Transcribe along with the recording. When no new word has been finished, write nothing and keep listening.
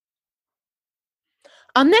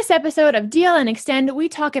On this episode of DLN Extend, we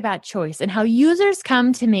talk about choice and how users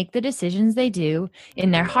come to make the decisions they do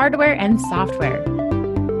in their hardware and software.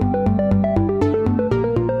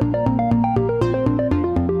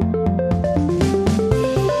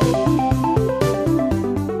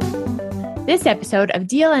 This episode of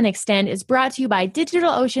DLN Extend is brought to you by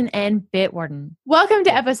DigitalOcean and Bitwarden. Welcome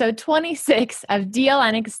to episode 26 of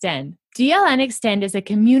DLN Extend. DLN Extend is a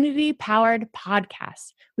community-powered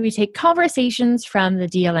podcast. We take conversations from the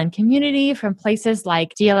DLN community, from places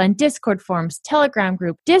like DLN Discord forums, Telegram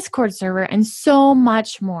group, Discord server, and so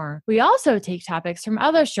much more. We also take topics from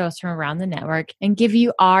other shows from around the network and give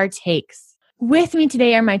you our takes. With me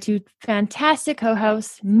today are my two fantastic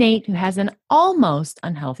co-hosts, Nate, who has an almost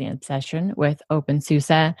unhealthy obsession with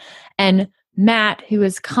OpenSUSE, and Matt, who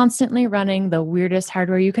is constantly running the weirdest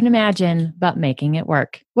hardware you can imagine, but making it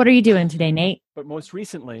work. What are you doing today, Nate? But most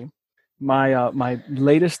recently, my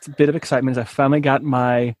latest bit of excitement is I finally got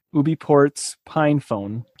my UbiPorts Pine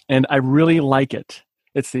phone, and I really like it.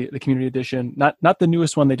 It's the community edition, not the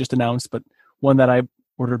newest one they just announced, but one that I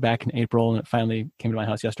ordered back in April, and it finally came to my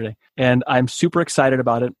house yesterday. And I'm super excited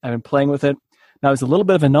about it. I've been playing with it. Now it's a little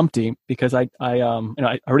bit of a numpty because I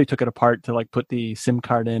already took it apart to like put the SIM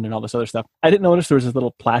card in and all this other stuff. I didn't notice there was this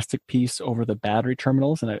little plastic piece over the battery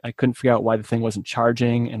terminals, and I couldn't figure out why the thing wasn't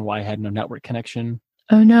charging and why I had no network connection.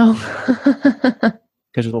 Oh no! Because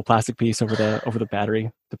there's a little plastic piece over the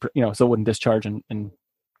battery, so it wouldn't discharge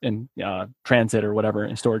in transit or whatever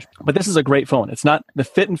in storage. But this is a great phone. It's not, the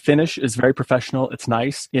fit and finish is very professional. It's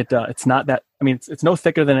nice. It's not that, it's no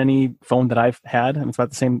thicker than any phone that I've had. It's about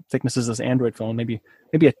the same thickness as this Android phone, maybe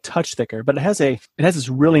a touch thicker, but it has this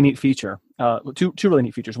really neat feature. Two really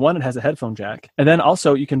neat features. One, it has a headphone jack, and then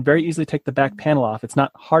also you can very easily take the back panel off. It's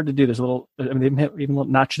not hard to do. There's a little, they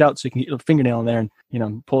even notch it out so you can get your fingernail in there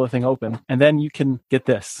and pull the thing open. And then you can get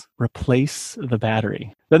this, replace the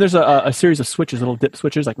battery. Then there's a series of switches, little dip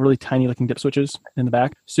switches, like really tiny looking dip switches in the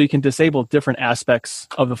back, so you can disable different aspects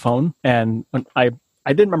of the phone. And when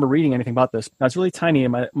I didn't remember reading anything about this. Now, it's really tiny,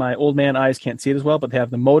 and my old man eyes can't see it as well, but they have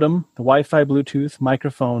the modem, the Wi-Fi, Bluetooth,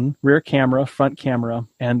 microphone, rear camera, front camera,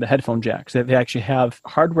 and the headphone jack. So they actually have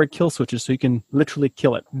hardware kill switches, so you can literally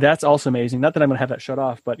kill it. That's also amazing. Not that I'm going to have that shut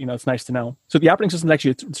off, but it's nice to know. So the operating system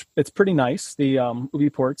actually, it's pretty nice. The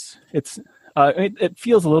UbiPorts, it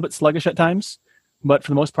feels a little bit sluggish at times, but for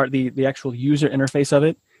the most part, the actual user interface of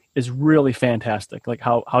it is really fantastic, like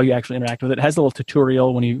how you actually interact with it. It has a little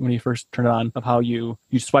tutorial when you first turn it on of how you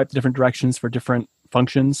swipe the different directions for different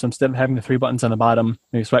functions. So instead of having the three buttons on the bottom,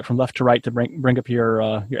 you swipe from left to right to bring up your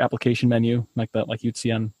application menu, like you'd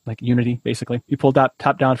see on like Unity, basically. You pull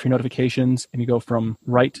top down for your notifications, and you go from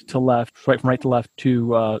right to left, swipe from right to left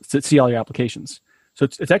to see all your applications. So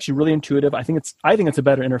it's actually really intuitive. I think it's a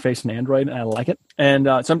better interface than Android, and I like it. And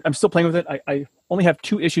so I'm still playing with it. I only have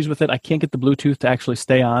two issues with it. I can't get the Bluetooth to actually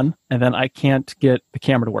stay on, and then I can't get the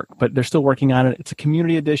camera to work. But they're still working on it. It's a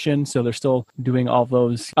community edition, so they're still doing all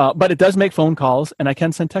those. But it does make phone calls, and I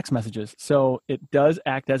can send text messages. So it does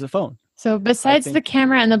act as a phone. So besides the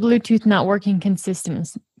camera and the Bluetooth not working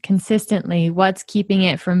consistently, what's keeping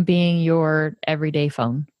it from being your everyday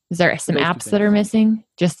phone? Is there some apps that are missing?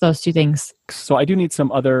 Just those two things. So I do need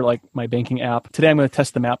some other, like my banking app. Today I'm going to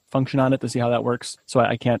test the map function on it to see how that works. So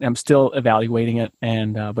I'm still evaluating it.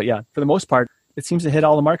 And but yeah, for the most part, it seems to hit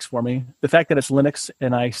all the marks for me. The fact that it's Linux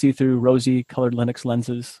and I see through rosy colored Linux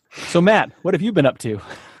lenses. So Matt, what have you been up to?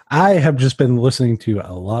 I have just been listening to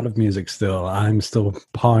a lot of music still. I'm still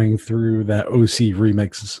pawing through that OC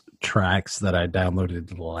remix tracks that I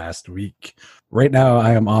downloaded last week. Right now,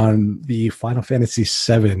 I am on the Final Fantasy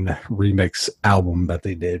VII remix album that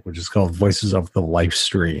they did, which is called Voices of the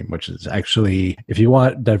Lifestream, which is actually, if you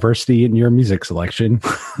want diversity in your music selection,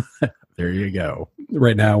 there you go.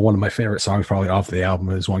 Right now, one of my favorite songs probably off the album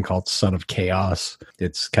is one called Son of Chaos.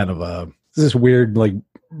 It's kind of this weird, like,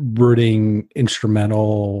 brooding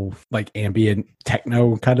instrumental, like ambient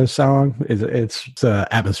techno kind of song. It's an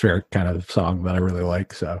atmospheric kind of song that I really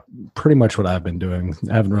like. So pretty much what I've been doing.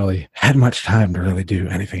 I haven't really had much time to really do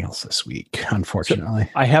anything else this week, unfortunately.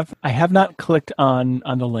 So I have not clicked on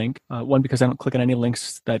the link. One, because I don't click on any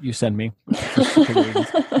links that you send me.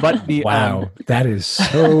 But wow, that is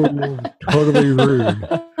so totally rude.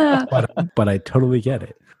 But I totally get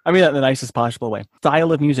it. I mean that in the nicest possible way.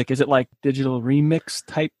 Style of music, is it like digital remix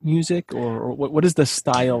type music, or what is the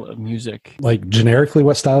style of music? Like generically,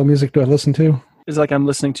 what style of music do I listen to? Is it like I'm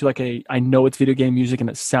listening to I know it's video game music and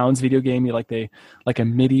it sounds video gamey, like a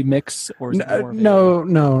MIDI mix, or is it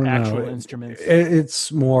more actual instruments?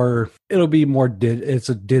 It's more. It'll be more. It's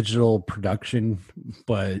a digital production,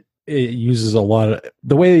 but it uses a lot of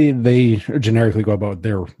the way they generically go about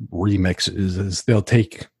their remixes is they'll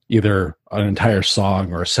take either an entire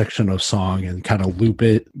song or a section of song and kind of loop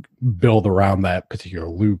it, build around that particular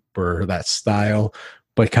loop or that style,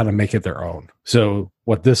 but kind of make it their own. So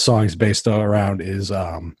what this song is based around is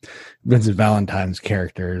Vincent Valentine's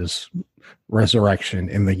character's resurrection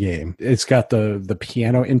in the game. It's got the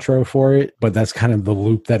piano intro for it, but that's kind of the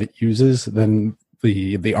loop that it uses. Then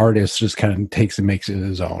the artist just kind of takes and makes it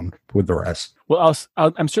his own with the rest. Well,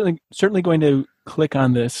 I'm certainly going to click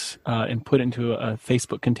on this and put it into a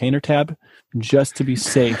Facebook container tab just to be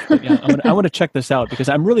safe. But yeah, I want to check this out because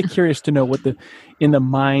I'm really curious to know in the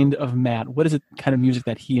mind of Matt, what is the kind of music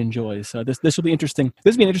that he enjoys. So this will be interesting.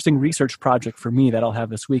 This will be an interesting research project for me that I'll have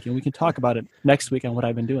this week, and we can talk about it next week on what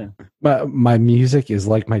I've been doing. My music is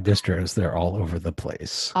like my distros. They're all over the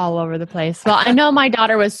place. All over the place. Well, I know my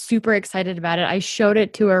daughter was super excited about it. I showed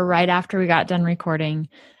it to her right after we got done recording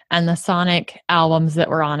and the Sonic albums that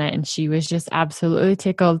were on it, and she was just absolutely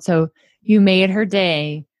tickled. So you made her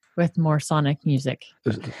day with more Sonic music.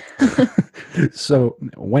 So,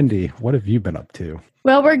 Wendy, what have you been up to?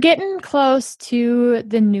 Well, we're getting close to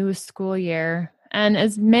the new school year. And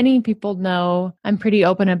as many people know, I'm pretty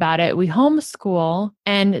open about it. We homeschool,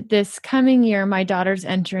 and this coming year, my daughter's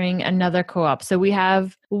entering another co-op. So we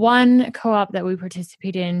have one co-op that we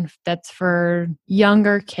participate in that's for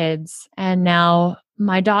younger kids. And now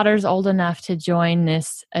my daughter's old enough to join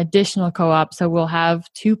this additional co-op. So we'll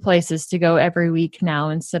have 2 places to go every week now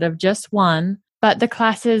instead of just one. But the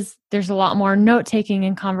classes, there's a lot more note-taking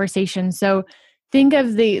and conversation. So think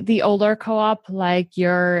of the older co-op like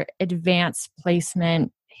your advanced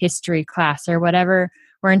placement history class or whatever,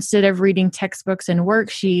 where instead of reading textbooks and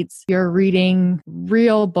worksheets, you're reading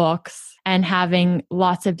real books and having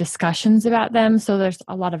lots of discussions about them. So there's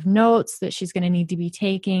a lot of notes that she's going to need to be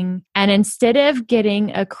taking. And instead of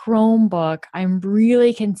getting a Chromebook, I'm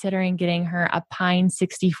really considering getting her a Pine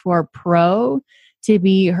 64 Pro to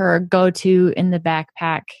be her go-to in the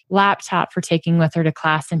backpack laptop for taking with her to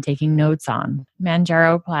class and taking notes on.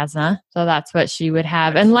 Manjaro Plasma. So that's what she would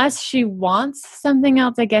have. Unless she wants something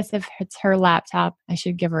else, I guess if it's her laptop, I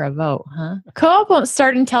should give her a vote, huh? Co-op won't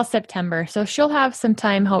start until September, so she'll have some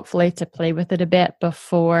time, hopefully, to play with it a bit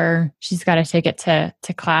before she's got to take it to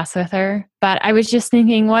class with her. But I was just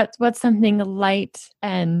thinking, what's something light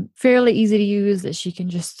and fairly easy to use that she can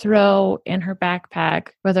just throw in her backpack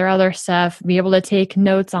with her other stuff, be able to take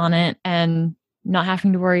notes on it, and not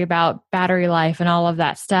having to worry about battery life and all of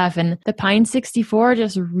that stuff. And the Pine 64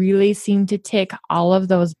 just really seemed to tick all of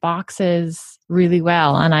those boxes really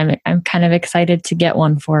well. And I'm kind of excited to get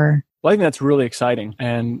one for her. Well, I think that's really exciting.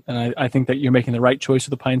 And I think that you're making the right choice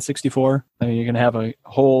with the Pine 64. I mean, you're going to have a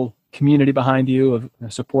whole community behind you of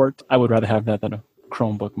support. I would rather have that than a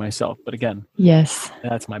Chromebook myself. But again, yes,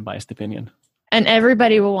 that's my biased opinion. And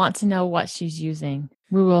everybody will want to know what she's using.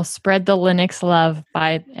 We will spread the Linux love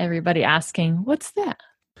by everybody asking, what's that?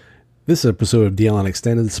 This episode of DLN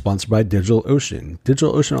Extended is sponsored by DigitalOcean.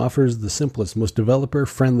 DigitalOcean offers the simplest, most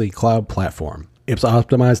developer-friendly cloud platform. It's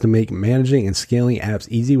optimized to make managing and scaling apps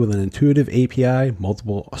easy with an intuitive API,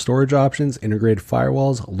 multiple storage options, integrated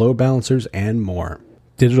firewalls, load balancers, and more.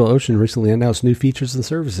 DigitalOcean recently announced new features and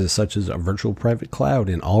services such as a virtual private cloud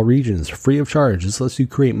in all regions, free of charge. This lets you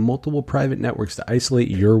create multiple private networks to isolate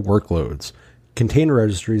your workloads. Container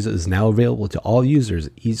Registries is now available to all users.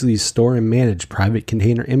 Easily store and manage private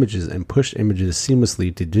container images and push images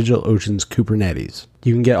seamlessly to DigitalOcean's Kubernetes.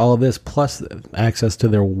 You can get all of this plus access to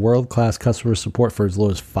their world-class customer support for as low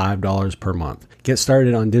as $5 per month. Get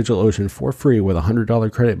started on DigitalOcean for free with a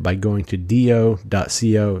 $100 credit by going to do.co/DLN,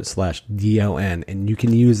 and you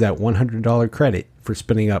can use that $100 credit for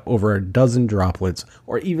spinning up over a dozen droplets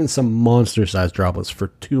or even some monster-sized droplets for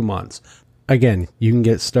 2 months. Again, you can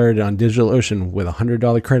get started on DigitalOcean with a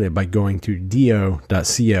 $100 credit by going to do.co/DLN.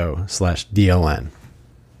 So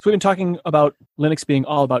we've been talking about Linux being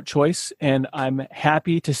all about choice, and I'm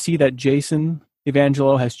happy to see that Jason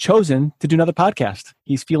Evangelo has chosen to do another podcast.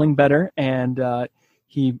 He's feeling better, and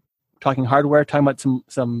he talking hardware, talking about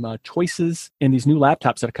some choices in these new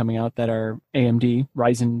laptops that are coming out that are AMD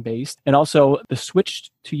Ryzen based, and also the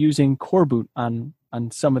switch to using Core Boot on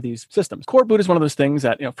some of these systems. Core Boot is one of those things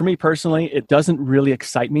that, for me personally, it doesn't really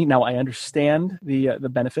excite me. Now, I understand the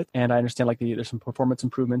benefit, and I understand there's some performance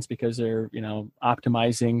improvements because they're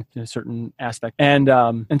optimizing a certain aspect, and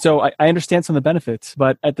so I understand some of the benefits.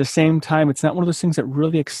 But at the same time, it's not one of those things that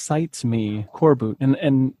really excites me. Core Boot,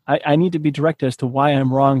 and I need to be direct as to why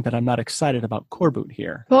I'm wrong that I'm not excited about Core Boot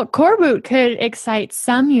here. Well, Core Boot could excite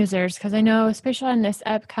some users because I know, especially on this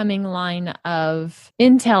upcoming line of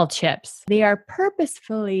Intel chips, they are purpose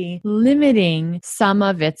purposefully limiting some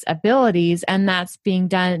of its abilities. And that's being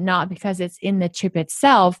done not because it's in the chip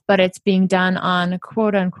itself, but it's being done on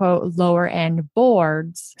quote unquote lower end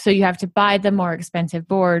boards. So you have to buy the more expensive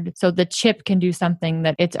board so the chip can do something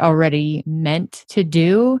that it's already meant to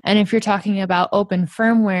do. And if you're talking about open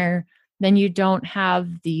firmware, then you don't have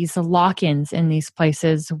these lock-ins in these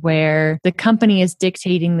places where the company is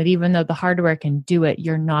dictating that even though the hardware can do it,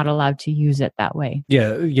 you're not allowed to use it that way.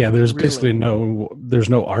 Yeah. There's basically no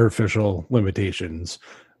artificial limitations.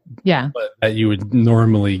 Yeah. That you would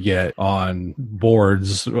normally get on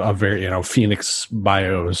boards of Phoenix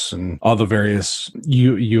BIOS and all the various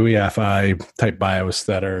UEFI type BIOS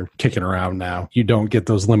that are kicking around now. You don't get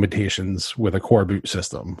those limitations with a core boot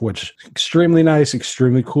system, which extremely nice,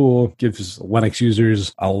 extremely cool, gives Linux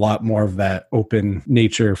users a lot more of that open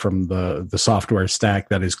nature from the software stack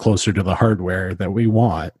that is closer to the hardware that we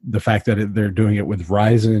want. The fact that they're doing it with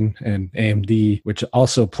Ryzen and AMD, which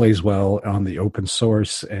also plays well on the open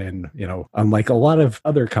source. And, unlike a lot of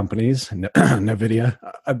other companies, NVIDIA,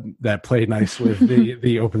 that play nice with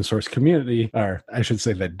the open source community, or I should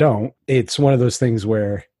say that don't, it's one of those things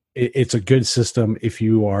where it's a good system if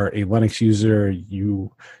you are a Linux user,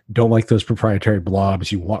 you don't like those proprietary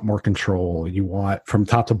blobs, you want more control, you want from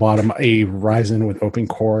top to bottom, a Ryzen with open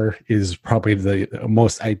core is probably the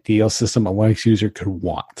most ideal system a Linux user could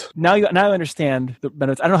want. Now I understand the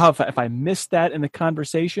benefits. I don't know if I missed that in the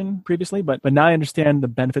conversation previously, but now I understand the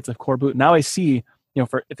benefits of core boot. Now I see, if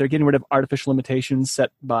they're getting rid of artificial limitations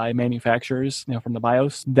set by manufacturers, from the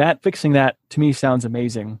BIOS, fixing that to me sounds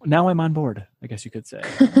amazing. Now I'm on board, I guess you could say.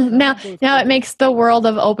 now it makes the world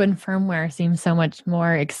of open firmware seem so much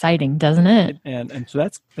more exciting, doesn't it? And so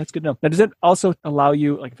that's good to know. Now, does it also allow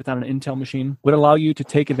you, like if it's on an Intel machine, would it allow you to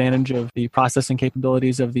take advantage of the processing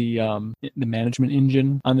capabilities of the management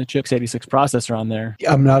engine on the chip x86 processor on there?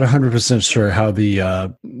 I'm not 100% sure how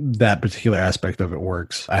that particular aspect of it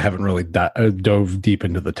works. I haven't really dove deep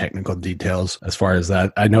into the technical details as far as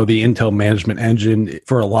that. I know the Intel management engine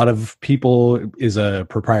for a lot of people is a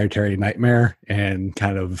proprietary nightmare, and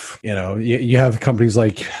kind of, you have companies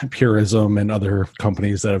like Purism and other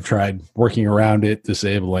companies that have tried working around it,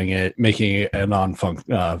 disabling it, making it a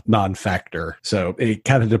non-factor. So it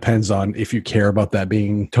kind of depends on if you care about that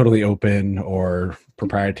being totally open or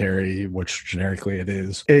proprietary, which generically it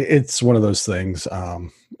is. It's one of those things.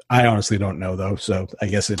 I honestly don't know though. So I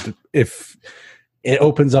guess if it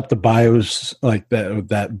opens up the BIOS, like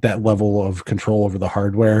that level of control over the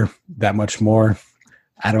hardware that much more,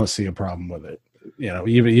 I don't see a problem with it.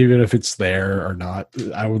 Even if it's there or not,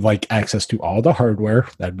 I would like access to all the hardware.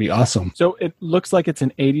 That'd be awesome. So it looks like it's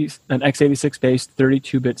an x86 based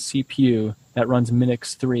 32-bit CPU that runs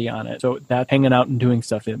Minix 3 on it. So that's hanging out and doing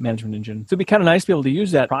stuff, the management engine. So it'd be kind of nice to be able to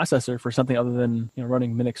use that processor for something other than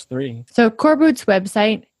running Minix 3. So Coreboot's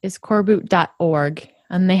website is coreboot.org.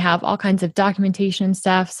 And they have all kinds of documentation and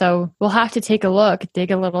stuff. So we'll have to take a look,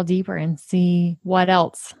 dig a little deeper and see what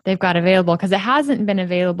else they've got available, because it hasn't been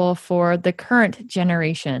available for the current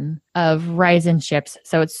generation of Ryzen chips.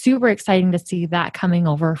 So it's super exciting to see that coming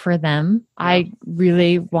over for them. Yeah. I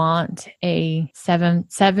really want a System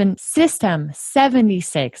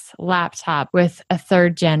 76 laptop with a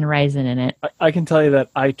 3rd gen Ryzen in it. I can tell you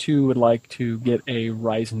that I too would like to get a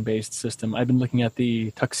Ryzen based system. I've been looking at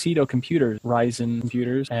the Tuxedo computers, Ryzen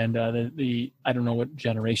computers, and the I don't know what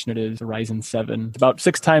generation it is, the Ryzen 7. It's about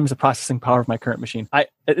 6 times the processing power of my current machine.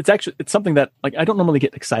 It's something that I don't normally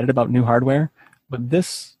get excited about new hardware. But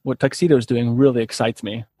what Tuxedo is doing really excites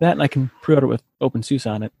me. That, and I can pre-order with OpenSUSE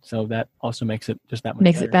on it, so that also makes it just that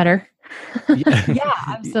much better. Yeah,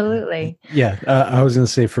 absolutely. Yeah, I was going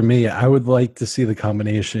to say for me, I would like to see the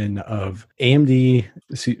combination of AMD,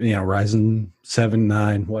 Ryzen 7,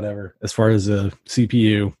 9, whatever, as far as a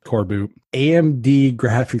CPU, core boot, AMD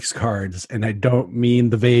graphics cards, and I don't mean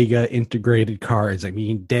the Vega integrated cards. I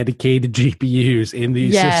mean dedicated GPUs in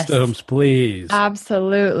these systems, please.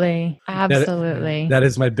 Absolutely. That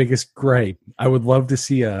is my biggest gripe. I would love to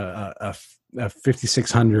see a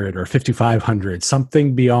 5600 or 5500,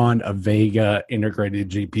 something beyond a Vega integrated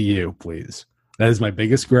GPU, please. That is my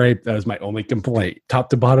biggest gripe. That is my only complaint. Top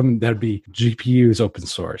to bottom, that'd be GPUs open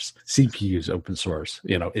source, CPUs open source.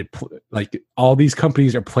 All these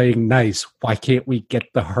companies are playing nice. Why can't we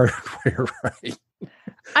get the hardware right?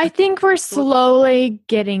 I think we're slowly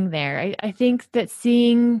getting there. I think that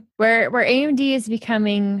seeing where AMD is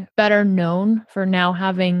becoming better known for now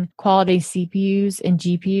having quality CPUs and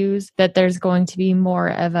GPUs, that there's going to be more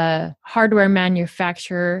of a hardware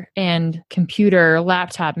manufacturer and computer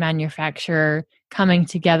laptop manufacturer coming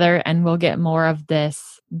together, and we'll get more of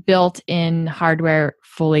this built-in hardware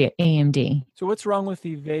fully AMD. So what's wrong with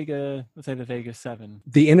the Vega, let's say the Vega 7?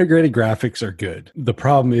 The integrated graphics are good. The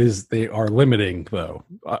problem is they are limiting, though,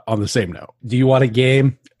 on the same note. Do you want a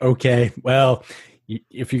game? Okay, well,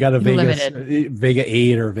 if you got a Vega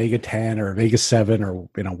 8 or Vega 10 or Vega 7 or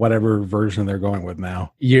whatever version they're going with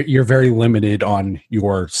now, you're very limited on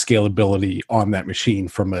your scalability on that machine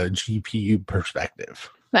from a GPU perspective.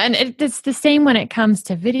 And it's the same when it comes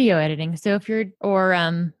to video editing. So if you're,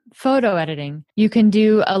 or photo editing, you can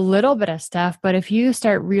do a little bit of stuff, but if you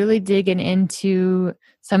start really digging into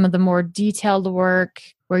some of the more detailed work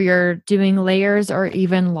where you're doing layers or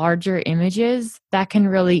even larger images, that can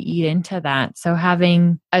really eat into that. So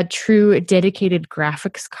having a true dedicated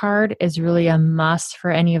graphics card is really a must for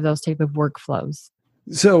any of those type of workflows.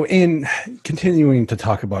 So in continuing to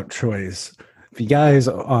talk about choice, the guys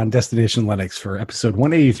on Destination Linux for episode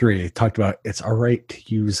 183 talked about it's all right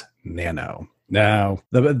to use Nano. Now,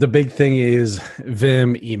 the big thing is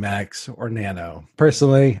Vim, Emacs, or Nano.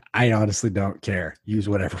 Personally, I honestly don't care. Use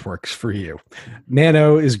whatever works for you.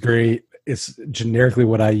 Nano is great. It's generically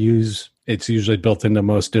what I use. It's usually built into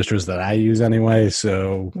most distros that I use anyway.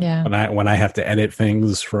 So when I have to edit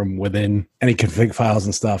things from within any config files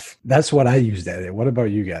and stuff, that's what I use to edit. What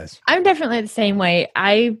about you guys? I'm definitely the same way.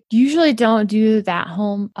 I usually don't do a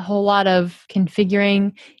whole lot of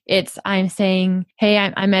configuring. I'm saying, hey,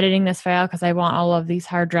 I'm editing this file because I want all of these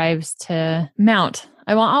hard drives to mount.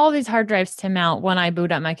 I want all of these hard drives to mount when I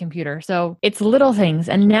boot up my computer. So it's little things,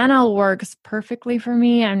 and Nano works perfectly for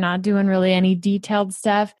me. I'm not doing really any detailed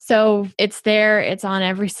stuff. So it's there, it's on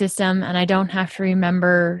every system, and I don't have to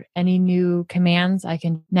remember any new commands. I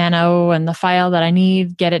can Nano and the file that I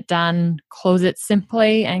need, get it done, close it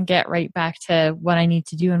simply, and get right back to what I need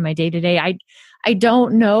to do in my day-to-day. I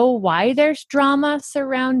don't know why there's drama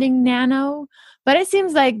surrounding Nano, but it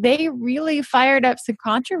seems like they really fired up some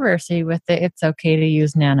controversy with it. It's okay to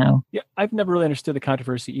use Nano. Yeah, I've never really understood the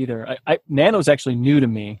controversy either. Nano is actually new to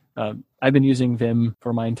me. I've been using Vim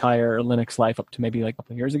for my entire Linux life up to maybe like a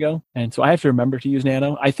couple of years ago. And so I have to remember to use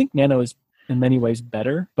Nano. I think Nano is in many ways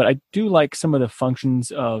better, but I do like some of the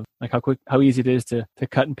functions of like how easy it is to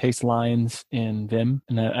cut and paste lines in Vim,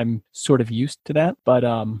 and I'm sort of used to that. But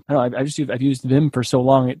I don't know, I've used Vim for so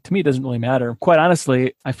long, to me it doesn't really matter. Quite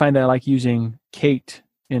honestly, I find that I like using Kate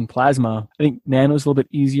in Plasma. I think Nano is a little bit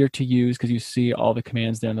easier to use because you see all the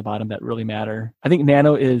commands there on the bottom that really matter. I think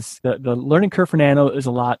Nano is, the learning curve for Nano is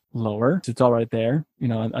a lot lower. So it's all right there,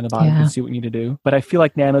 on the bottom, you can see what you need to do. But I feel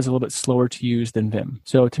like Nano is a little bit slower to use than Vim.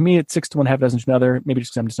 So to me, it's 6 to 1, half dozen to another, maybe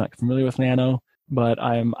just because I'm just not familiar with Nano. But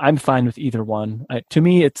I'm fine with either one. To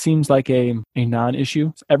me, it seems like a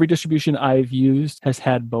non-issue. Every distribution I've used has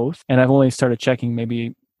had both. And I've only started checking maybe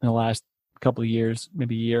in the last couple of years,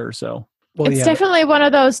 maybe a year or so. Well, it's definitely one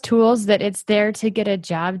of those tools that it's there to get a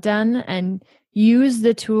job done, and use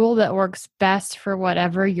the tool that works best for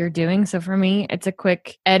whatever you're doing. So for me, it's a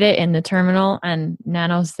quick edit in the terminal, and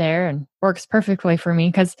Nano's there and works perfectly for me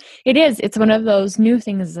because it's one of those new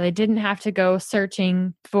things that I didn't have to go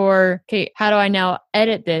searching for, okay, how do I now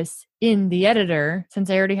edit this in the editor? Since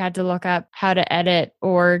I already had to look up how to edit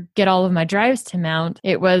or get all of my drives to mount,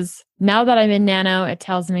 it was, now that I'm in Nano, it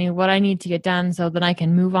tells me what I need to get done so that I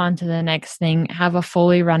can move on to the next thing, have a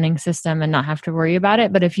fully running system and not have to worry about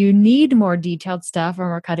it. But if you need more detailed stuff or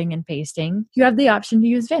more cutting and pasting, you have the option to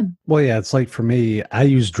use Vim. Well, yeah, it's like for me, I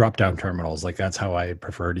use drop-down terminals. Like that's how I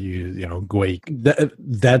prefer to use, Guake.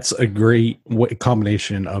 That's a great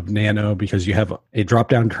combination of Nano because you have a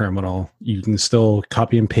drop-down terminal. You can still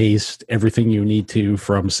copy and paste everything you need to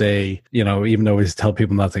from, say, even though we tell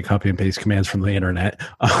people not to copy and paste commands from the internet.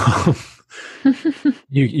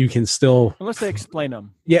 You can still, unless they explain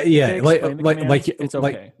them. Yeah. It's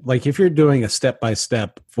okay. Like if you're doing a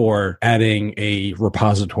step-by-step for adding a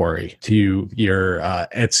repository to your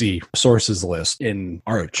Etsy sources list in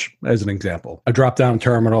Arch, as an example, a drop-down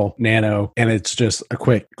terminal, Nano, and it's just a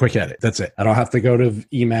quick edit. That's it. I don't have to go to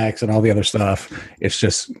Emacs and all the other stuff. It's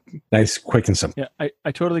just nice, quick, and simple. Yeah,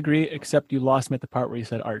 I totally agree, except you lost me at the part where you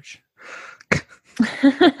said Arch.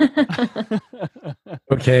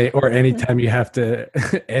 Okay, or anytime you have to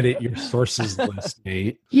edit your sources list,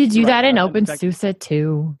 Nate. You do that in In fact, OpenSUSE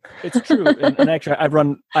too. It's true. And actually,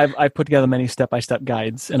 I've put together many step-by-step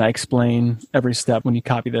guides, and I explain every step. When you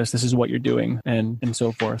copy this is what you're doing, and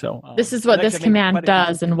so forth. So this is what this command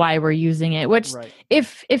does and why we're using it. Which, right.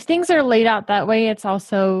 if things are laid out that way, it's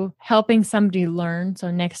also helping somebody learn.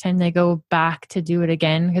 So next time they go back to do it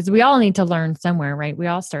again, because we all need to learn somewhere, right? We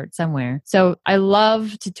all start somewhere. So I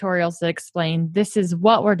love tutorials that explain this is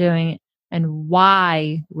what we're doing and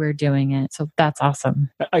why we're doing it. So that's awesome.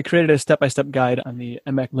 I created a step-by-step guide on the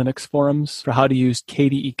MX Linux forums for how to use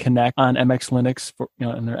KDE Connect on MX Linux for,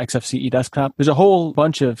 in their XFCE desktop. There's a whole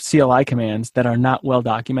bunch of CLI commands that are not well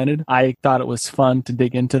documented. I thought it was fun to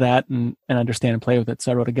dig into that and understand and play with it.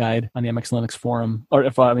 So I wrote a guide on the MX Linux forum, or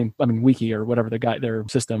wiki or whatever their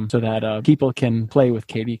system, so that people can play with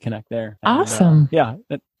KDE Connect there. Awesome.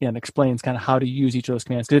 And explains kind of how to use each of those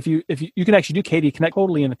commands. Because if you can actually do KDE Connect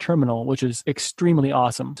totally in a terminal, which is extremely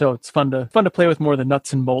awesome. So it's fun to play with more of the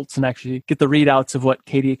nuts and bolts and actually get the readouts of what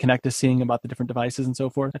KDE Connect is seeing about the different devices and so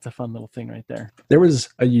forth. That's a fun little thing right there. There was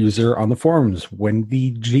a user on the forums, Wendy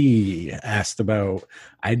G, asked about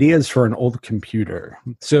ideas for an old computer.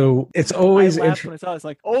 So it's always when I saw it, it's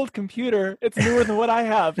like, old computer, it's newer than what I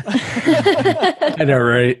have. I know,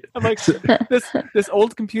 right? I'm like, this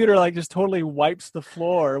old computer just totally wipes the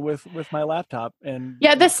floor with my laptop. And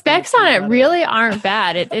yeah, the specs on it really aren't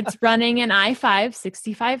bad. It's running an i5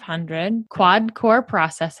 6500 quad core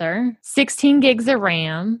processor, 16 gigs of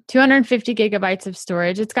RAM, 250 gigabytes of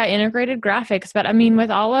storage. It's got integrated graphics, but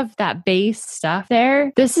with all of that base stuff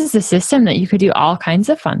there, this is a system that you could do all kinds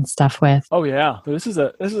of fun stuff with. Oh yeah, this is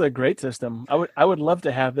a great system. I would love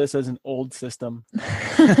to have this as an old system.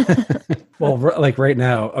 Well, right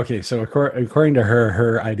now, okay, so according to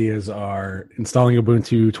her ideas are installing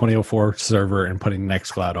Ubuntu 2004 server and putting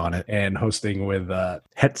Nextcloud on it and hosting with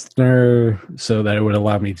Hetzner so that it would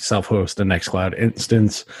allow me to self-host a Nextcloud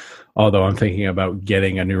instance. Although I'm thinking about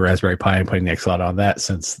getting a new Raspberry Pi and putting Nextcloud on that,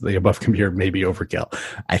 since the above computer may be overkill.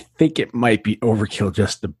 I think it might be overkill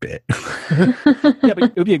just a bit. Yeah, but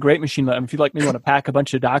it would be a great machine. If you maybe want to pack a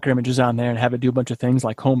bunch of Docker images on there and have it do a bunch of things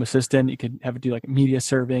like Home Assistant, you could have it do media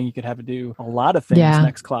serving. You could have it do a lot of things. Yeah.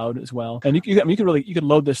 Nextcloud as well, and you could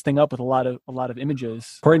load this thing up with a lot of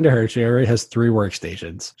images. According to her, she already has 3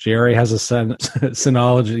 workstations. She already has a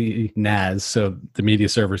Synology NAS, so the media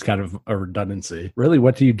server is kind of a redundancy. Really,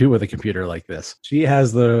 what do you do with a computer like this? She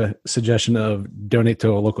has the suggestion of donate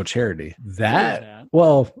to a local charity. That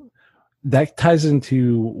ties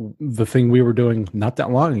into the thing we were doing not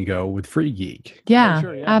that long ago with Free Geek. Yeah, oh,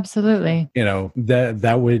 sure, yeah. Absolutely.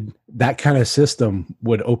 That kind of system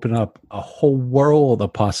would open up a whole world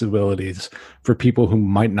of possibilities for people who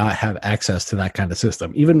might not have access to that kind of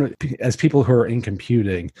system. Even as people who are in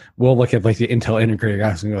computing, we'll look at the Intel integrated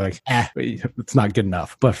graphics and go it's not good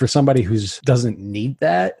enough. But for somebody who doesn't need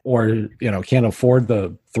that, or can't afford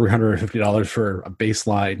the $350 for a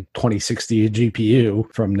baseline 2060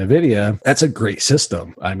 GPU from NVIDIA, that's a great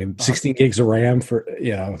system. 16 gigs of RAM for,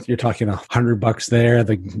 you're talking $100 there.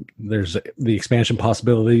 There's the expansion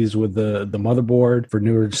possibilities with the motherboard for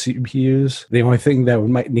newer CPUs. The only thing that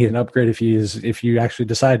might need an upgrade if you actually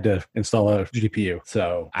decide to install a GPU.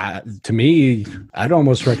 So to me, I'd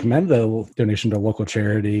almost recommend the donation to a local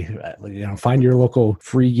charity. Find your local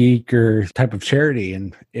Free Geek or type of charity,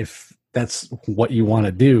 and if that's what you want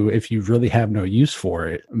to do, if you really have no use for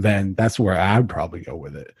it, then that's where I'd probably go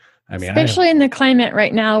with it. Especially in the climate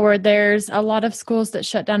right now where there's a lot of schools that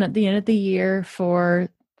shut down at the end of the year for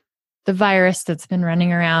the virus that's been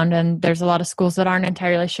running around. And there's a lot of schools that aren't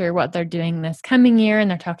entirely sure what they're doing this coming year. And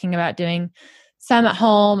they're talking about doing some at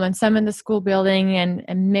home and some in the school building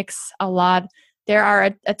and mix a lot. There are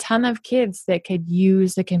a ton of kids that could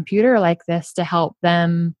use a computer like this to help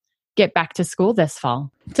them get back to school this fall.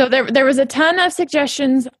 So there was a ton of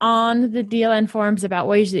suggestions on the DLN forums about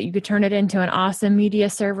ways that you could turn it into an awesome media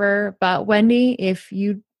server. But Wendy, if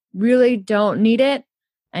you really don't need it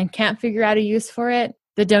and can't figure out a use for it,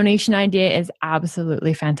 the donation idea is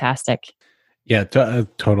absolutely fantastic. Yeah,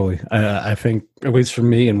 totally. I think, at least for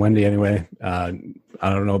me and Wendy anyway, I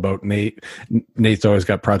don't know about Nate. Nate's always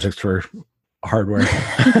got projects for hardware.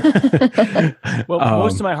 Well,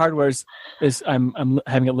 most of my hardware is I'm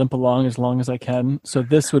having it limp along as I can. So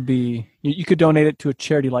this would be, you could donate it to a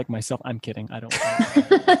charity like myself. I'm kidding. I don't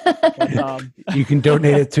but, you can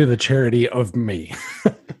donate it to the charity of me.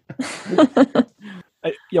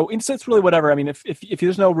 It's really whatever. If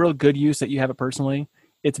there's no real good use that you have it personally,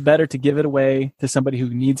 it's better to give it away to somebody who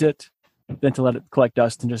needs it than to let it collect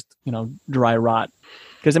dust and just, dry rot.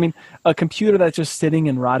 Because, I mean, a computer that's just sitting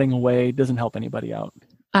and rotting away doesn't help anybody out.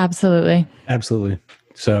 Absolutely. Absolutely.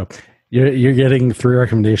 So you're getting 3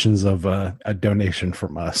 recommendations of a donation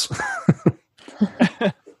from us.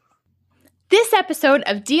 This episode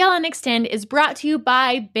of DLN Extend is brought to you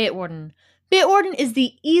by Bitwarden. Bitwarden is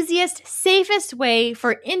the easiest, safest way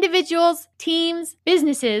for individuals, teams,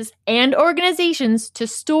 businesses, and organizations to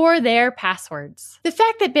store their passwords. The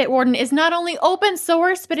fact that Bitwarden is not only open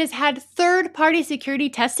source but has had third-party security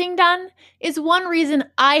testing done is one reason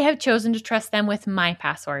I have chosen to trust them with my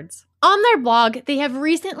passwords. On their blog, they have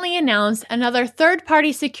recently announced another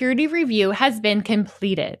third-party security review has been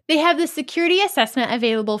completed. They have the security assessment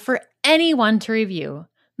available for anyone to review.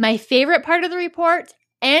 My favorite part of the report,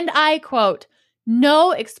 and I quote, "No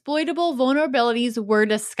exploitable vulnerabilities were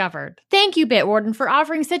discovered." Thank you, Bitwarden, for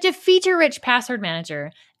offering such a feature-rich password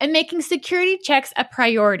manager and making security checks a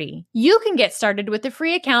priority. You can get started with a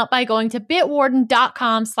free account by going to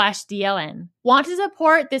bitwarden.com/DLN. Want to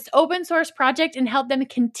support this open source project and help them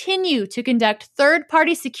continue to conduct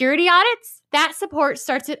third-party security audits? That support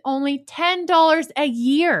starts at only $10 a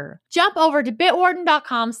year. Jump over to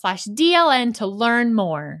bitwarden.com/DLN to learn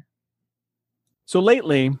more. So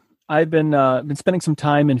lately, I've been spending some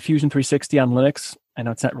time in Fusion 360 on Linux. I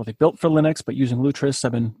know it's not really built for Linux, but using Lutris,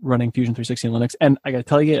 I've been running Fusion 360 on Linux, and I got to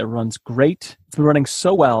tell you, it runs great. It's been running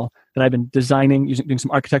so well that I've been doing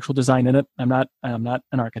some architectural design in it. I'm not an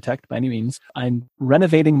architect by any means. I'm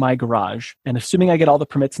renovating my garage, and assuming I get all the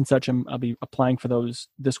permits and such, I'll be applying for those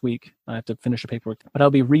this week. I have to finish the paperwork, but I'll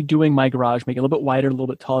be redoing my garage, making it a little bit wider, a little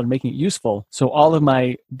bit taller, making it useful. So all of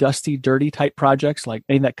my dusty, dirty type projects, like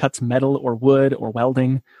anything that cuts metal or wood or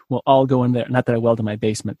welding, will all go in there. Not that I weld in my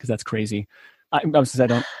basement, because that's crazy. I know.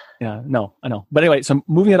 But anyway, so I'm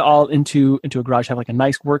moving it all into a garage, have like a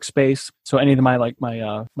nice workspace. So any of my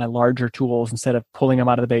larger tools, instead of pulling them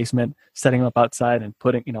out of the basement, setting them up outside and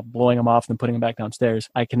blowing them off and then putting them back downstairs,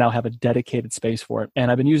 I can now have a dedicated space for it. And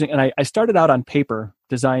I've been I started out on paper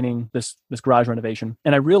designing this garage renovation.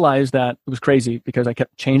 And I realized that it was crazy because I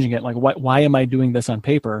kept changing it. Like, why am I doing this on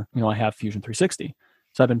paper? I have Fusion 360.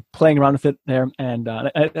 So I've been playing around with it there, and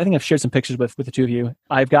I think I've shared some pictures with the two of you.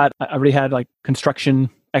 I already had like construction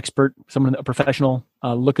expert, a professional,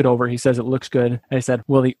 look it over. He says it looks good. And I said,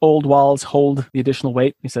 will the old walls hold the additional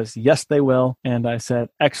weight? He says, yes, they will. And I said,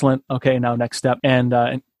 excellent. Okay, now next step. And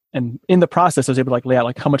in the process, I was able to lay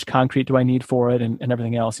out how much concrete do I need for it and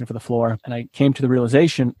everything else for the floor. And I came to the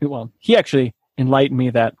realization, he actually enlightened me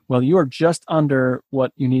that, you are just under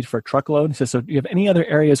what you need for a truckload. He says, so do you have any other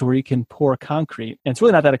areas where you can pour concrete? And it's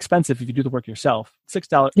really not that expensive if you do the work yourself.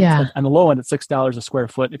 $6. Yeah. On the low end, it's $6 a square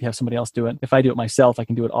foot if you have somebody else do it. If I do it myself, I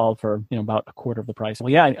can do it all for about a quarter of the price. Well,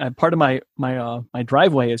 yeah, part of my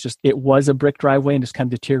driveway is just, it was a brick driveway and just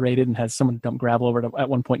kind of deteriorated and has someone dump gravel over it at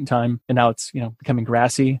one point in time. And now it's becoming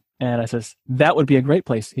grassy. And I says, that would be a great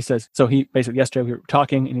place. He says, so he basically, yesterday we were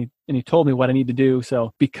talking and he told me what I need to do.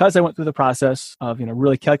 So because I went through the process of,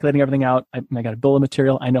 really calculating everything out, I got a bill of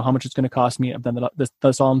material. I know how much it's going to cost me. I've done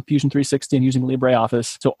this all in Fusion 360 and using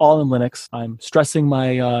LibreOffice. So all in Linux. I'm stressing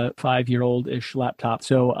my 5-year-old-ish laptop.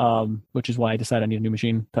 So, which is why I decided I need a new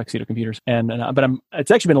machine, Tuxedo Computers. But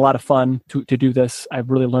it's actually been a lot of fun to do this.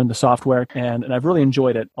 I've really learned the software and I've really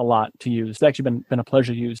enjoyed it a lot to use. It's actually been a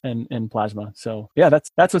pleasure to use in Plasma. So yeah,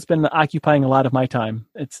 that's what's been occupying a lot of my time.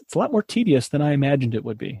 It's a lot more tedious than I imagined it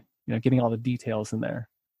would be, getting all the details in there.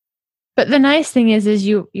 But the nice thing is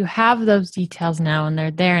you have those details now and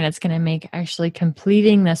they're there, and it's going to make actually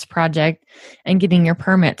completing this project and getting your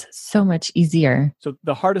permit so much easier. So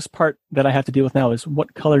the hardest part that I have to deal with now is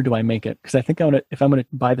what color do I make it? Because I think if I'm going to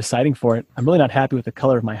buy the siding for it, I'm really not happy with the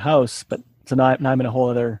color of my house, but so now I'm in a whole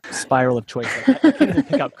other spiral of choice. I can't even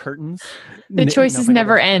pick out curtains. The choices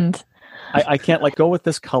never end. I can't go with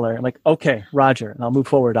this color. I'm like, okay, Roger, and I'll move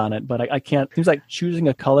forward on it. But I can't. It seems like choosing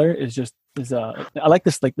a color I like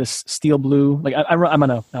this steel blue. I'm on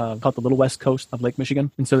a called the Little West Coast of Lake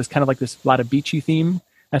Michigan, and so there's kind of this lot of beachy theme.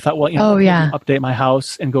 I thought, update my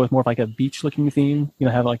house and go with more of a beach looking theme.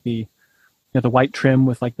 Have the white trim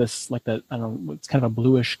with it's kind of a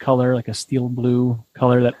bluish color, like a steel blue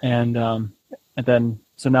color and then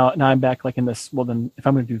so now I'm back in this. Well, then if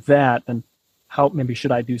I'm going to do that, then how maybe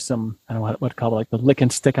should I do some, I don't know what to call it, the lick and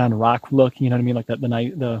stick on rock look, you know what I mean? Like to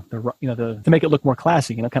make it look more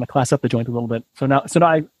classy, kind of class up the joint a little bit. So now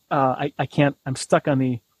I can't, I'm stuck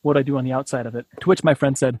on what I do on the outside of it. To which my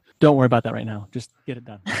friend said, don't worry about that right now. Just get it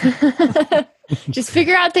done. Just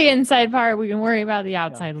figure out the inside part. We can worry about the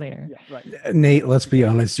outside later. Yeah, right. Nate, let's be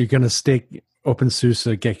honest. You're going to stick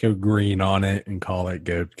OpenSUSE Gecko Green on it and call it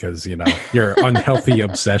good because, your unhealthy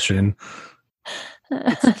obsession.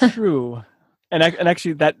 It's true. And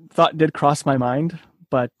actually, that thought did cross my mind.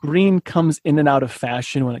 But green comes in and out of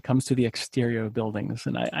fashion when it comes to the exterior of buildings.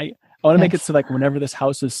 And I want to make it so like whenever this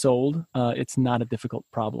house is sold, it's not a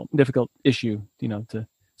difficult issue,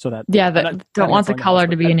 so that don't want the color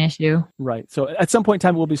to be an issue. Right. So at some point in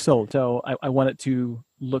time, it will be sold. So I want it to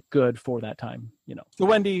look good for that time, So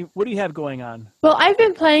Wendy, what do you have going on? Well, I've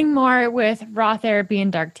been playing more with Raw Therapy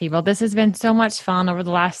and Darktable. This has been so much fun over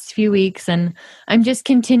the last few weeks, and I'm just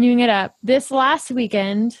continuing it up. This last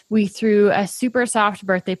weekend, we threw a super soft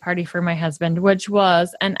birthday party for my husband, which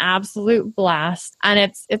was an absolute blast.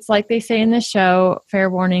 And it's like they say in the show,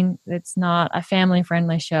 fair warning, it's not a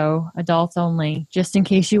family-friendly show, adults only, just in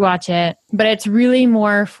case you watch it. But it's really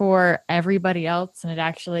more for everybody else, and it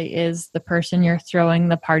actually is the person you're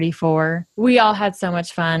throwing the party for. We all had so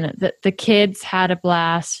much fun. The kids had a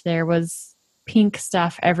blast. There was pink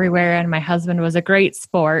stuff everywhere, and my husband was a great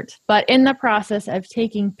sport. But in the process of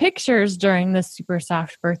taking pictures during the super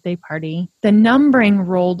soft birthday party, the numbering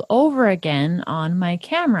rolled over again on my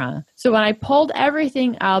camera. So when I pulled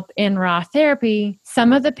everything up in Raw Therapy,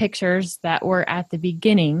 some of the pictures that were at the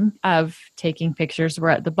beginning of taking pictures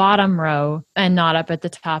were at the bottom row and not up at the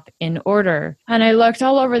top in order. And I looked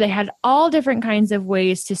all over. They had all different kinds of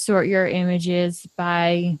ways to sort your images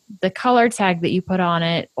by the color tag that you put on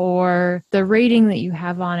it or the rating that you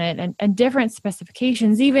have on it and different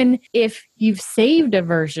specifications, even if you've saved a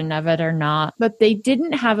version of it or not. But they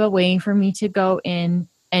didn't have a way for me to go in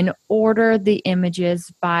and order the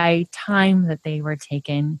images by time that they were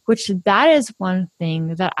taken, which that is one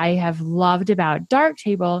thing that I have loved about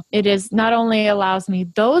Darktable. It is not only allows me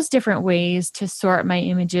those different ways to sort my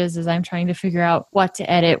images as I'm trying to figure out what to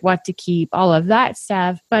edit, what to keep, all of that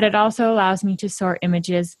stuff, but it also allows me to sort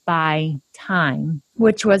images by time,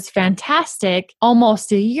 which was fantastic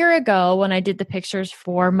almost a year ago when I did the pictures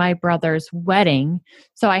for my brother's wedding.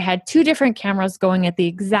 So I had two different cameras going at the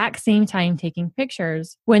exact same time taking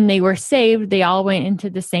pictures. When they were saved, they all went into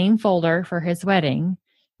the same folder for his wedding,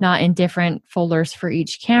 not in different folders for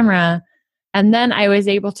each camera. And then I was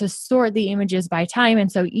able to sort the images by time.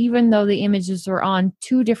 And so even though the images were on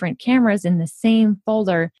two different cameras in the same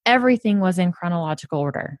folder, everything was in chronological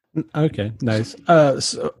order. Okay, nice.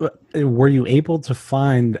 So were you able to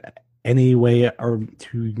find any way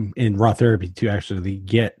in Raw Therapy to actually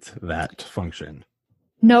get that function?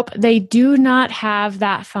 Nope, they do not have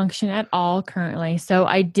that function at all currently. So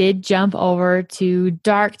I did jump over to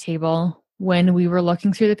Darktable when we were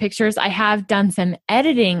looking through the pictures. I have done some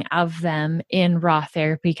editing of them in Raw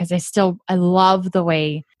Therapy because I love the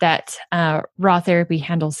way that Raw Therapy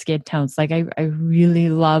handles skid tones. Like I really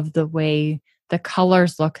love the way the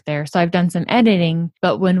colors look there. So I've done some editing,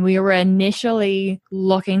 but when we were initially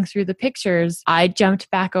looking through the pictures, I jumped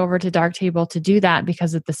back over to Darktable to do that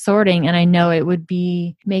because of the sorting. And I know it would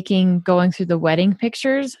be making going through the wedding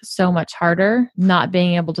pictures so much harder, not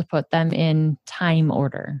being able to put them in time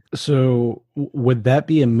order. So would that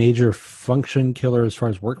be a major function killer as far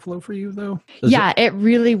as workflow for you though? It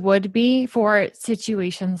really would be for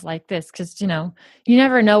situations like this. Cause you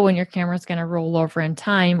never know when your camera's going to roll over in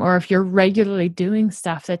time, or if you're regularly doing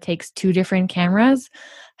stuff that takes two different cameras.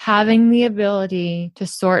 Having the ability to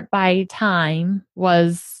sort by time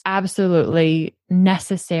was absolutely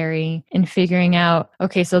necessary in figuring out,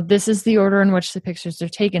 okay, so this is the order in which the pictures are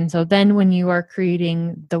taken. So then when you are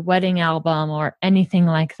creating the wedding album or anything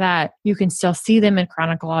like that, you can still see them in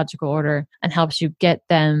chronological order and helps you get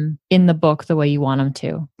them in the book the way you want them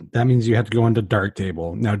to. That means you have to go into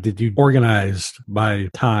Darktable. Now, did you organize by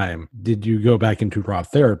time? Did you go back into Raw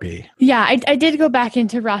Therapy? Yeah, I did go back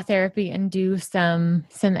into Raw Therapy and do some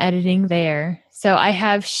editing there. So I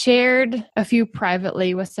have shared a few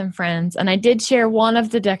privately with some friends, and I did share one of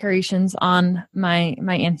the decorations on my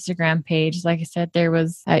Instagram page. Like I said, there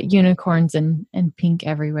was unicorns and pink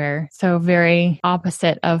everywhere. So very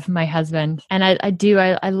opposite of my husband. And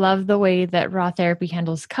I love the way that Raw Therapy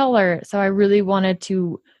handles color. So I really wanted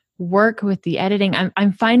to work with the editing.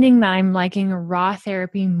 I'm finding that I'm liking Raw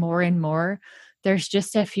Therapy more and more. There's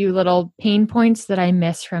just a few little pain points that I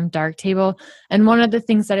miss from Darktable. And one of the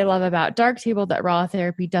things that I love about Darktable that Raw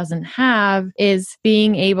Therapy doesn't have is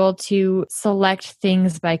being able to select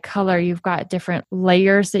things by color. You've got different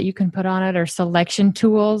layers that you can put on it or selection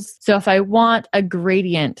tools. So if I want a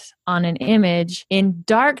gradient on an image. In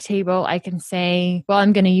Darktable, I can say, well,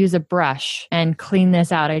 I'm going to use a brush and clean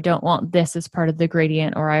this out. I don't want this as part of the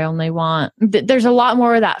gradient, or I only want, there's a lot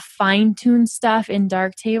more of that fine-tuned stuff in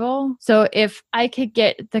Darktable. So if I could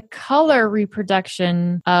get the color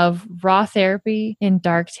reproduction of raw therapy in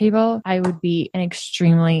Darktable, I would be an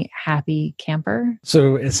extremely happy camper.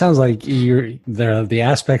 So it sounds like the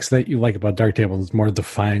aspects that you like about Darktable is more the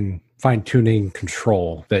fine-tuning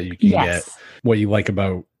control that you can get. What you like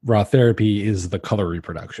about raw therapy is the color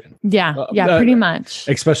reproduction. Yeah, pretty much.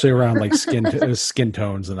 Especially around like skin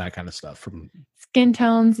tones and that kind of stuff. From skin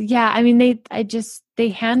tones, yeah. I mean, they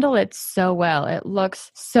handle it so well. It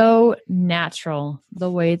looks so natural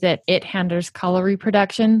the way that it handles color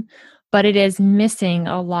reproduction. But it is missing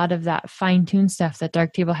a lot of that fine-tuned stuff that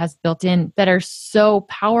Darktable has built in that are so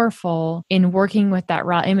powerful in working with that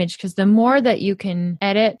raw image. Because the more that you can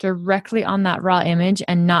edit directly on that raw image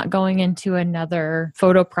and not going into another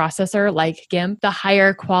photo processor like GIMP, the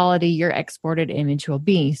higher quality your exported image will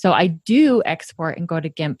be. So I do export and go to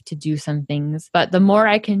GIMP to do some things. But the more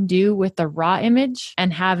I can do with the raw image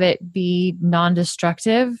and have it be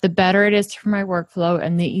non-destructive, the better it is for my workflow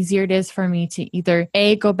and the easier it is for me to either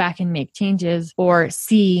A, go back and make changes, or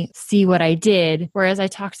see what I did. Whereas I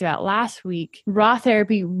talked about last week, raw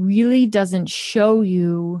therapy really doesn't show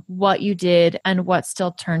you what you did and what's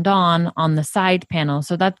still turned on the side panel.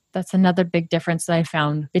 So that's another big difference that I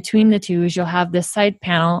found between the two is you'll have this side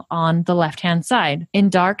panel on the left-hand side. In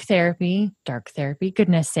dark therapy,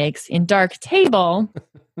 goodness sakes, in Darktable,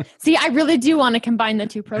 see, I really do want to combine the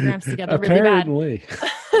two programs together Apparently. really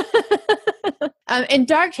bad. In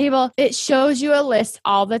Darktable, it shows you a list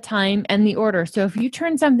all the time and the order. So if you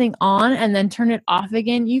turn something on and then turn it off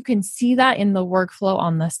again, you can see that in the workflow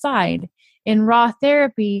on the side. In raw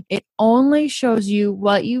therapy, it only shows you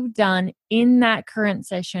what you've done in that current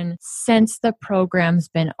session since the program's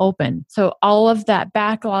been open. So all of that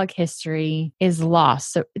backlog history is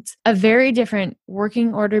lost. So it's a very different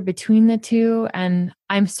working order between the two. And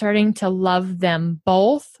I'm starting to love them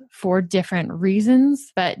both for different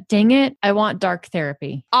reasons. But dang it, I want dark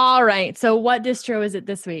therapy. All right. So what distro is it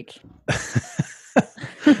this week?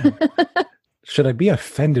 Should I be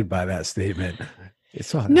offended by that statement?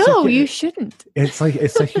 No, you shouldn't. It's like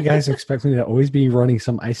you guys expect me to always be running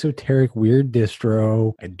some esoteric weird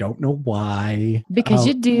distro. I don't know why. Because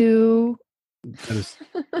you do. That is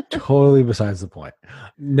totally besides the point.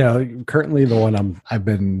 No, currently the one I've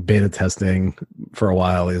been beta testing for a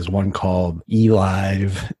while is one called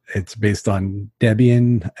eLive. It's based on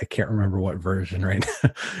Debian. I can't remember what version right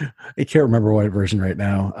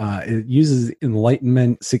now. It uses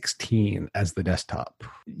Enlightenment 16 as the desktop.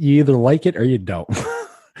 You either like it or you don't.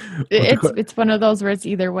 It's one of those where it's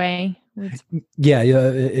either way. It's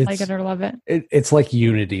like it or love it. It's like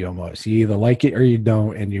Unity almost. You either like it or you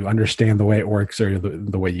don't, and you understand the way it works or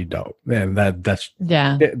the way you don't. And that's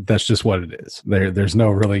just what it is. There's no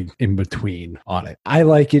really in between on it. I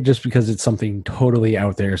like it just because it's something totally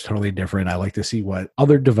out there. It's totally different. I like to see what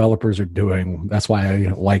other developers are doing. That's why I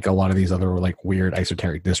like a lot of these other like weird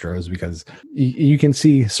esoteric distros, because you can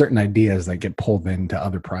see certain ideas that get pulled into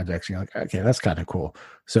other projects. You're like, okay, that's kind of cool.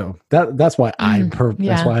 So that's why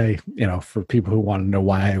that's why, for people who want to know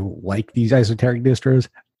why I like these esoteric distros,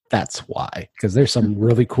 that's why. Because there's some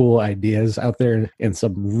really cool ideas out there and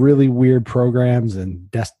some really weird programs and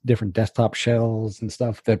different desktop shells and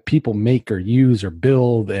stuff that people make or use or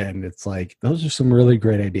build. And it's like, those are some really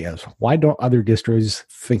great ideas. Why don't other distros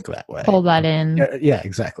think that way? Pull that in. Yeah,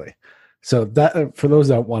 exactly. So that for those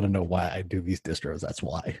that want to know why I do these distros, that's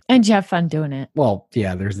why. And you have fun doing it. Well,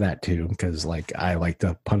 yeah, there's that too, because like I like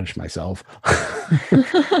to punish myself.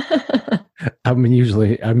 I'm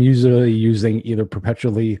usually using either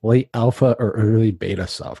perpetually late alpha or early beta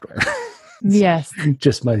software. Yes.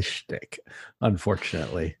 Just my shtick,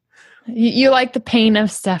 unfortunately. You like the pain of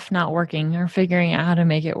stuff not working or figuring out how to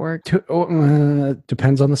make it work.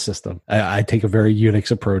 Depends on the system. I take a very Unix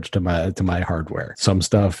approach to my hardware. Some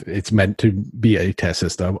stuff it's meant to be a test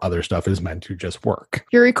system. Other stuff is meant to just work.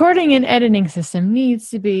 Your recording and editing system needs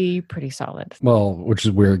to be pretty solid. Well, which is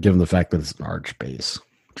weird given the fact that it's an Arch base.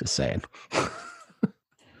 Just saying.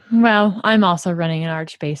 Well, I'm also running an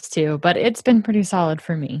Arch base too, but it's been pretty solid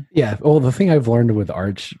for me. Yeah. Well, the thing I've learned with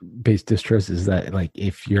Arch based distros is that like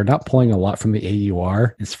if you're not pulling a lot from the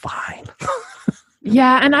AUR, it's fine.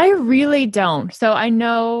 Yeah, and I really don't. So I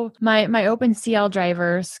know my OpenCL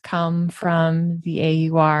drivers come from the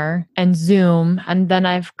AUR and Zoom, and then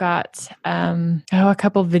I've got a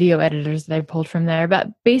couple video editors that I pulled from there. But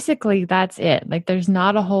basically, that's it. Like, there's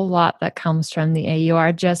not a whole lot that comes from the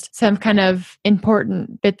AUR, just some kind of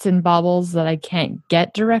important bits and bobbles that I can't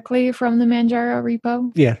get directly from the Manjaro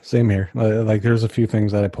repo. Yeah, same here. Like, there's a few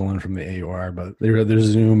things that I pull in from the AUR, but there's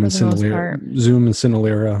Zoom and Cinelera. Zoom and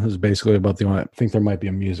Cinelera is basically about the only. I think there might be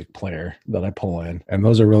a music player that I pull in, and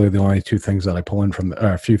those are really the only two things that I pull in from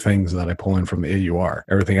a few things that I pull in from the AUR.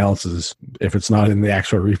 Everything else is, if it's not in the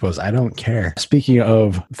actual repos, I don't care. Speaking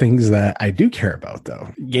of things that I do care about,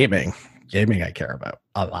 though, gaming I care about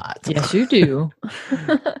a lot. Yes, you do.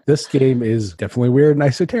 This game is definitely weird and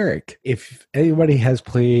esoteric. If anybody has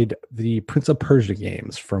played the Prince of Persia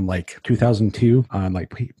games from like 2002 on like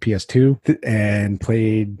PS2 and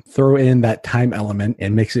throw in that time element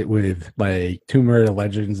and mix it with like Tomb Raider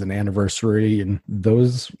Legends and Anniversary and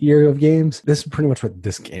those year of games, this is pretty much what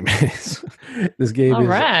this game is. This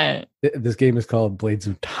game is called Blades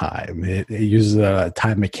of Time. It uses a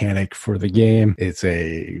time mechanic for the game. It's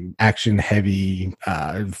a action heavy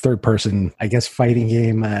third person, I guess, fighting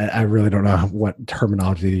game. I really don't know what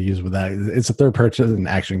terminology to use with that. It's a third person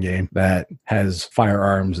action game that has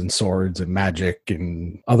firearms and swords and magic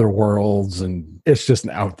and other worlds, and it's just an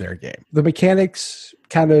out there game. The mechanics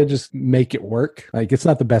kind of just make it work. Like, it's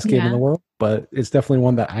not the best game in the world, but it's definitely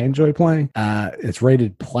one that I enjoy playing. It's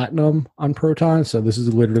rated platinum on Proton, so this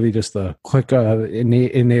is literally just the click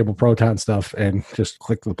enable Proton stuff and just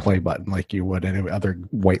click the play button like you would any other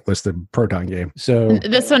whitelisted Proton game. So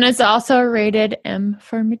this one is also rated M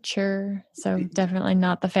for mature, so definitely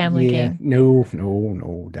not the family game. No,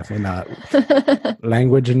 definitely not.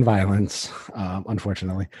 Language and violence,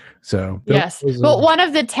 unfortunately. So yes, but one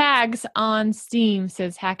of the tags on Steam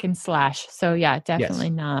says hack and slash, so yeah, definitely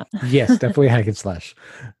not. Yes, definitely hack and slash,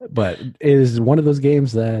 but it is one of those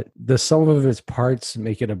games that the sum of its parts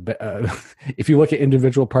make it if you look at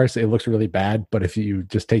individual parts, it looks really bad, but if you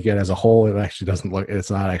just take it as a whole, it actually doesn't look.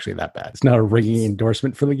 It's not actually that bad. It's not a ringing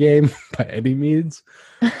endorsement for the game by any means.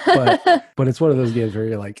 But it's one of those games where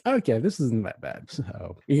you're like, okay, this isn't that bad.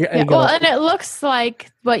 So and it looks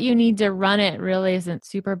like what you need to run it really isn't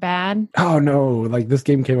super bad. Oh no, like this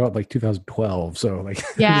game came out like 2012, so like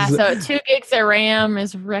so 2 gigs of RAM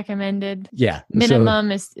is recommended. Yeah,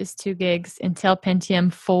 minimum is 2 gigs. Intel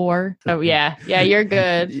Pentium 4. So yeah, you're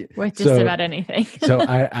good with just about anything. So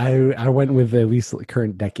I went with at least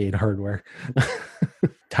current decade hardware.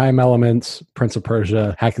 Time elements, Prince of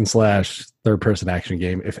Persia, hack and slash, third-person action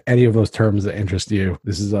game. If any of those terms that interest you,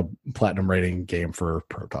 this is a platinum rating game for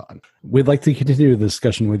Proton. We'd like to continue the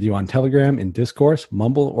discussion with you on Telegram, in Discourse,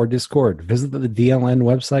 Mumble, or Discord. Visit the DLN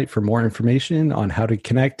website for more information on how to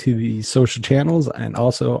connect to the social channels and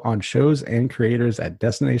also on shows and creators at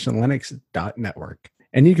destinationlinux.network.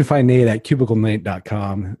 And you can find Nate at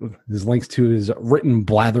cubiclenate.com. There's links to his written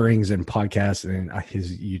blatherings and podcasts and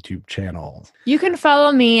his YouTube channel. You can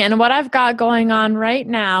follow me and what I've got going on right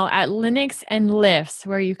now at Linux and Lifts,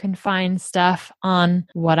 where you can find stuff on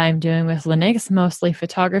what I'm doing with Linux, mostly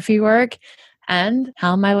photography work, and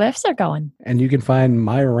how my lifts are going. And you can find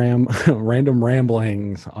my random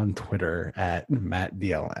ramblings on Twitter at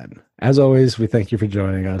MattDLN. As always, we thank you for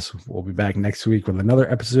joining us. We'll be back next week with another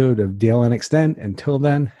episode of DLN Extend. Until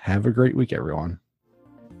then, have a great week, everyone.